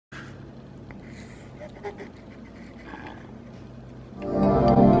Happy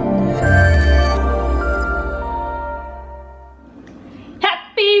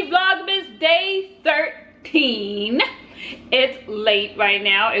Vlogmas Day 13. It's late right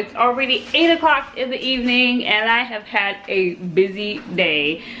now. It's already 8 o'clock in the evening and I have had a busy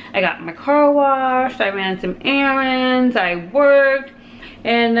day. I got my car washed, I ran some errands, I worked,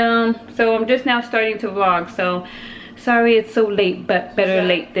 and so I'm just now starting to vlog. So sorry it's so late, but better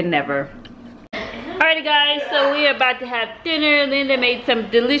late than never. Alrighty guys, so we're about to have dinner. Linda made some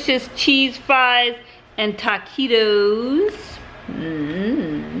delicious cheese fries and taquitos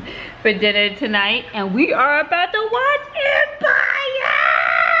for dinner tonight, and we are about to watch Empire!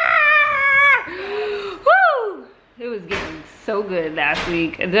 Woo! It was getting so good last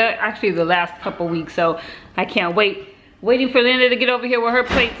week. Actually the last couple weeks, so I can't wait. Waiting for Linda to get over here with her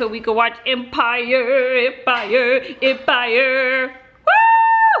plate so we can watch Empire, Empire, Empire. Woo!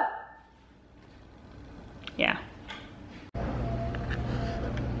 Yeah.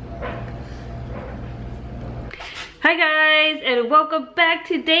 Hi guys, and welcome back.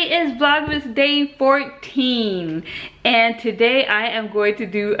 Today is Vlogmas Day 14, and today I am going to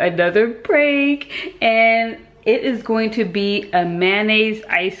do another prank, and it is going to be a mayonnaise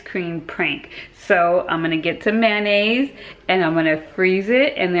ice cream prank. So I'm gonna get some mayonnaise and I'm gonna freeze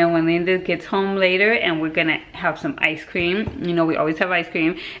it, and then when Linda gets home later and we're gonna have some ice cream, you know we always have ice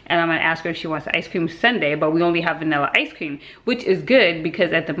cream, and I'm gonna ask her if she wants ice cream sundae, but we only have vanilla ice cream, which is good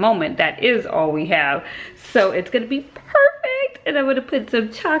because at the moment that is all we have. So it's gonna be perfect, and I'm gonna put some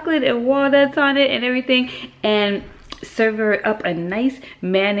chocolate and walnuts on it and everything and serve her up a nice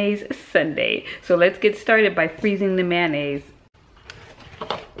mayonnaise sundae. So let's get started by freezing the mayonnaise.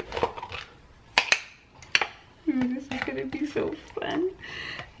 This is gonna be so fun.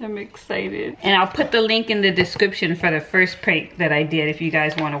 I'm excited. And I'll put the link in the description for the first prank that I did if you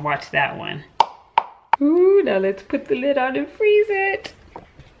guys want to watch that one. Ooh, now let's put the lid on and freeze it.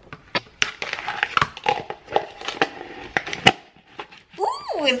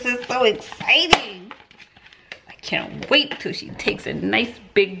 Ooh, this is so exciting. I can't wait till she takes a nice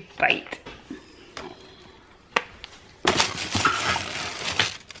big bite.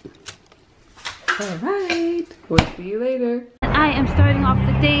 Alright, we'll see you later. I am starting off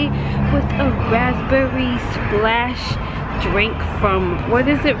the day with a raspberry splash drink from, what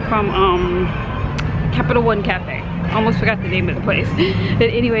is it, from Capital One Cafe. Almost forgot the name of the place. But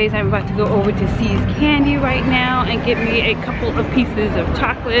anyways, I'm about to go over to C's Candy right now and get me a couple of pieces of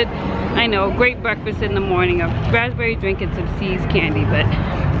chocolate. I know, great breakfast in the morning, a raspberry drink and some C's Candy, but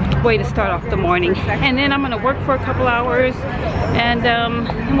way to start off the morning. And then I'm gonna work for a couple hours, and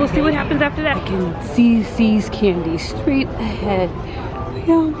we'll see what happens after that. I can see C's Candy straight ahead.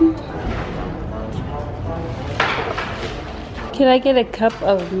 Can I get a cup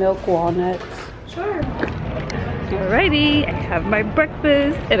of milk walnuts? Sure. Alrighty, I have my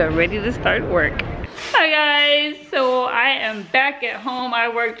breakfast and I'm ready to start work. Hi guys, so I am back at home. I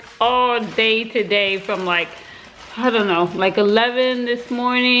worked all day today from like, I don't know, like 11 this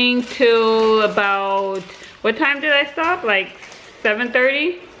morning till about, what time did I stop? Like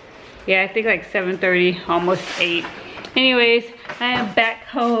 7:30? Yeah, I think like 7:30, almost 8. Anyways, I am back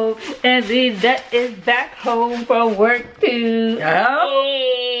home, and Linda is back home from work too. Oh.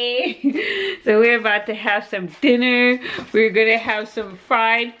 Hey. So we're about to have some dinner. We're gonna have some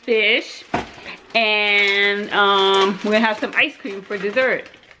fried fish, and we're gonna have some ice cream for dessert.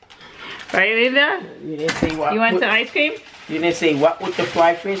 Right, Linda? You didn't say what. You want some ice cream? You didn't say what with the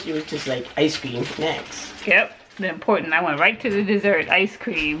fried fish. You were just like ice cream next. Yep, the important. I went right to the dessert, ice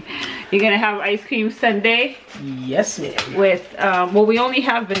cream. You're gonna have ice cream sundae? Yes, ma'am. With well, we only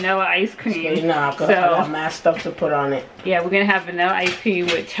have vanilla ice cream. So, nah, so I got mad stuff to put on it. Yeah, we're gonna have vanilla ice cream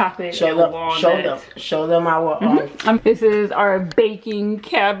with chocolate and walnuts. Show them our. This is our baking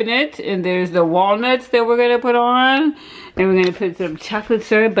cabinet, and there's the walnuts that we're gonna put on, and we're gonna put some chocolate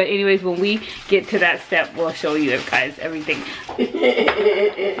syrup. But anyways, when we get to that step, we'll show you guys everything.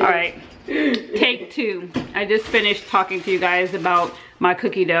 All right. Take 2. I just finished talking to you guys about my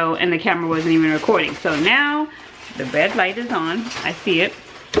cookie dough and the camera wasn't even recording. So now the red light is on. I see it.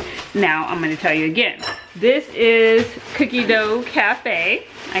 Now I'm going to tell you again. This is Cookie Dough Cafe.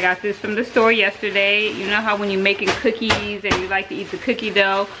 I got this from the store yesterday. You know how when you're making cookies and you like to eat the cookie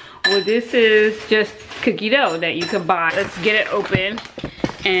dough? Well, this is just cookie dough that you can buy. Let's get it open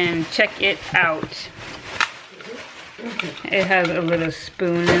and check it out. It has a little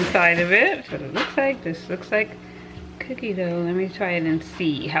spoon inside of it. That's what it looks like. This looks like cookie dough. Let me try it and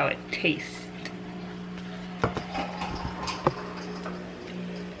see how it tastes.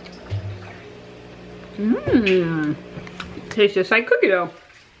 Tastes just like cookie dough.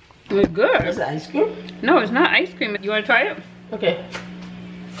 It's good. Is it ice cream? No, it's not ice cream. You want to try it? Okay.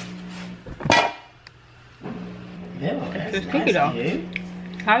 Yeah, It's cookie dough.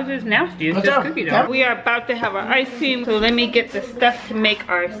 How's this nasty? It's just cookie dough. We are about to have our ice cream, so let me get the stuff to make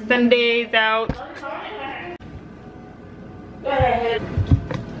our sundaes out. Go ahead.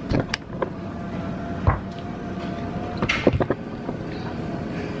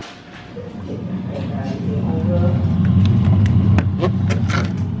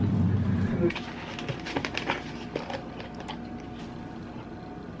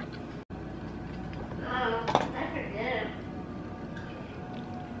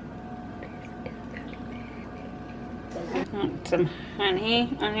 Some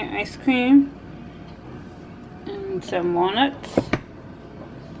honey on your ice cream and some walnuts.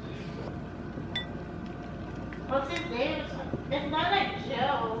 What's his name? It's not like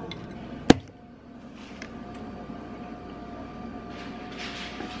Joe.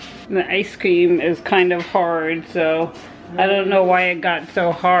 The ice cream is kind of hard, so I don't know why it got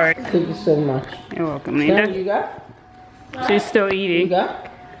so hard. Thank you so much. You're welcome, Now Nina. you got? She's still You eating. got?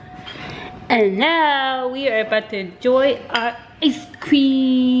 And now we are about to enjoy our ice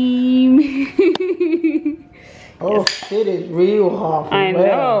cream. Oh, shit is real hard. for I real.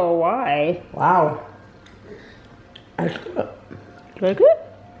 know, why? Wow. That's good. Like it?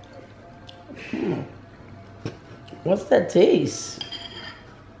 What's that taste?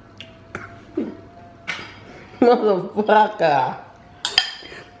 Motherfucker.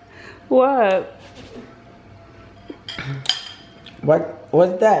 What?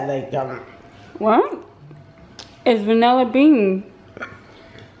 What's that? Like, What? It's vanilla bean.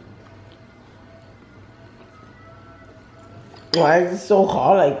 why is it so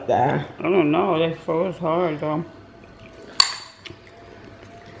hard like that? I don't know, they froze hard though.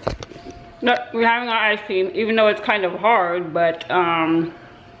 No, we're having our ice cream, even though it's kind of hard, but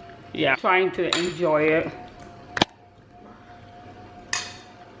yeah, trying to enjoy it.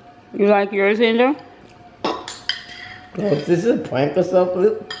 You like yours, Angel? Oh, is this a prank or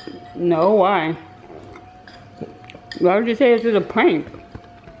something? No, why? Why would you say this is a prank?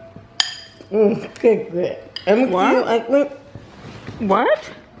 Okay, good. What?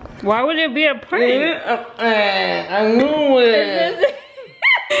 What? Why would it be a prank? I knew it.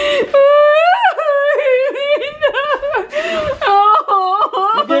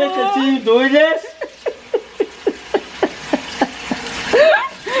 You gonna continue doing this?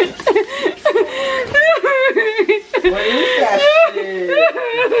 What is that shit?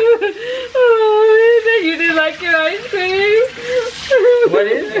 You didn't like your ice cream? What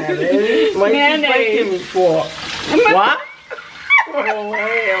is that, baby? What are you Mayonnaise. breaking me for? What? Oh, hell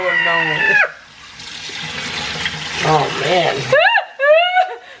no. Oh, man.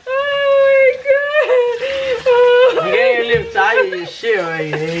 Oh my god. You ain't live tired of your shit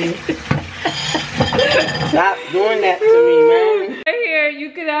right here. Stop doing that to me, man. Here,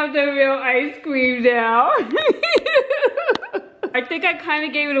 you can have the real ice cream now. I think I kind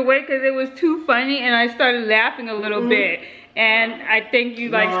of gave it away because it was too funny and I started laughing a little bit. And I think you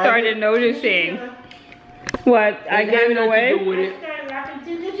like started noticing. What? I gave it away?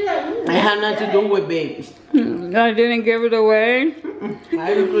 I have nothing to do with babies. I didn't give it away.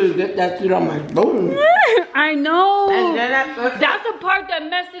 I usually get that shit on my bone. I know. And then That's the part that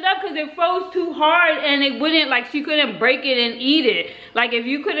messed it up because it froze too hard and it wouldn't, like, she couldn't break it and eat it. Like, if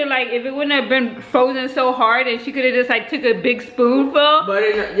you could have, like, if it wouldn't have been frozen so hard and she could have just, like, took a big spoonful. But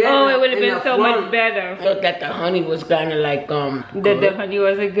it would have been so much better. I thought that the honey was kind of like, The honey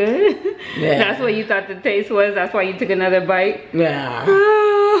wasn't good? Yeah. That's what you thought the taste was? That's why you took another bite? Yeah.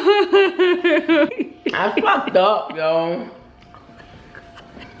 I fucked up, yo.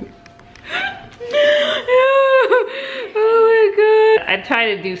 Oh my god. I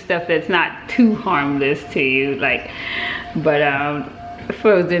try to do stuff that's not too harmless to you, like, but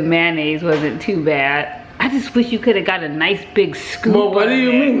frozen mayonnaise wasn't too bad. I just wish you could have got a nice big scoop. Well, what do you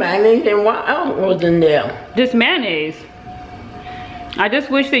of it. mean, mayonnaise? And what else was in there? Just mayonnaise. I just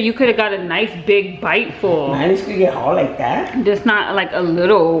wish that you could have got a nice big bite full. Mayonnaise could get hard like that? Just not like a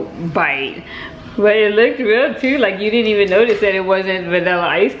little bite. But it looked real too, like you didn't even notice that it wasn't vanilla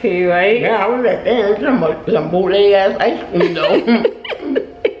ice cream, right? Yeah, I was like, damn, some bootleg ass ice cream though.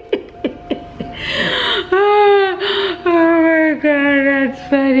 Oh my god, that's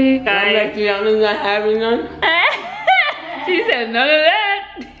funny. I'm like, I'm not having none. She said none of that.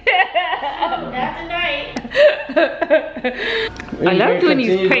 Not tonight. I love doing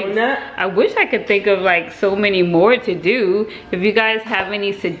these pranks. I wish I could think of like so many more to do. If you guys have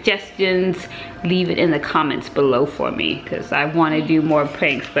any suggestions, leave it in the comments below for me because I want to do more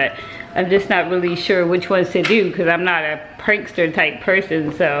pranks. But I'm just not really sure which ones to do because I'm not a prankster type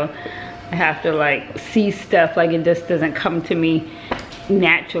person, so I have to like see stuff, like it just doesn't come to me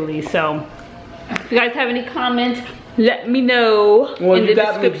naturally. So if you guys have any comments, let me know in the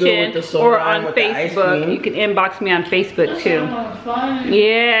description or on Facebook. You can inbox me on Facebook too.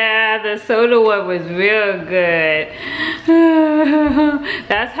 Yeah, the soda one was real good.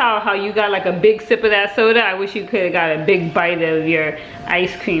 That's how you got like a big sip of that soda. I wish you could have got a big bite of your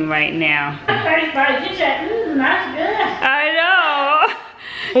ice cream right now. First bite, you said, that's good. I know.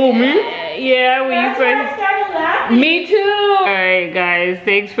 Oh, me? Yeah, when you first started laughing. Me too. Alright guys,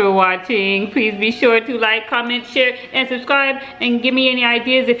 thanks for watching. Please be sure to like, comment, share, and subscribe. And give me any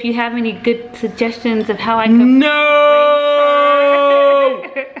ideas if you have any good suggestions of how I can No!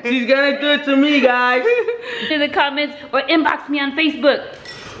 She's gonna do it to me, guys. in the comments or inbox me on Facebook.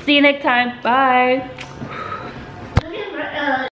 See you next time. Bye.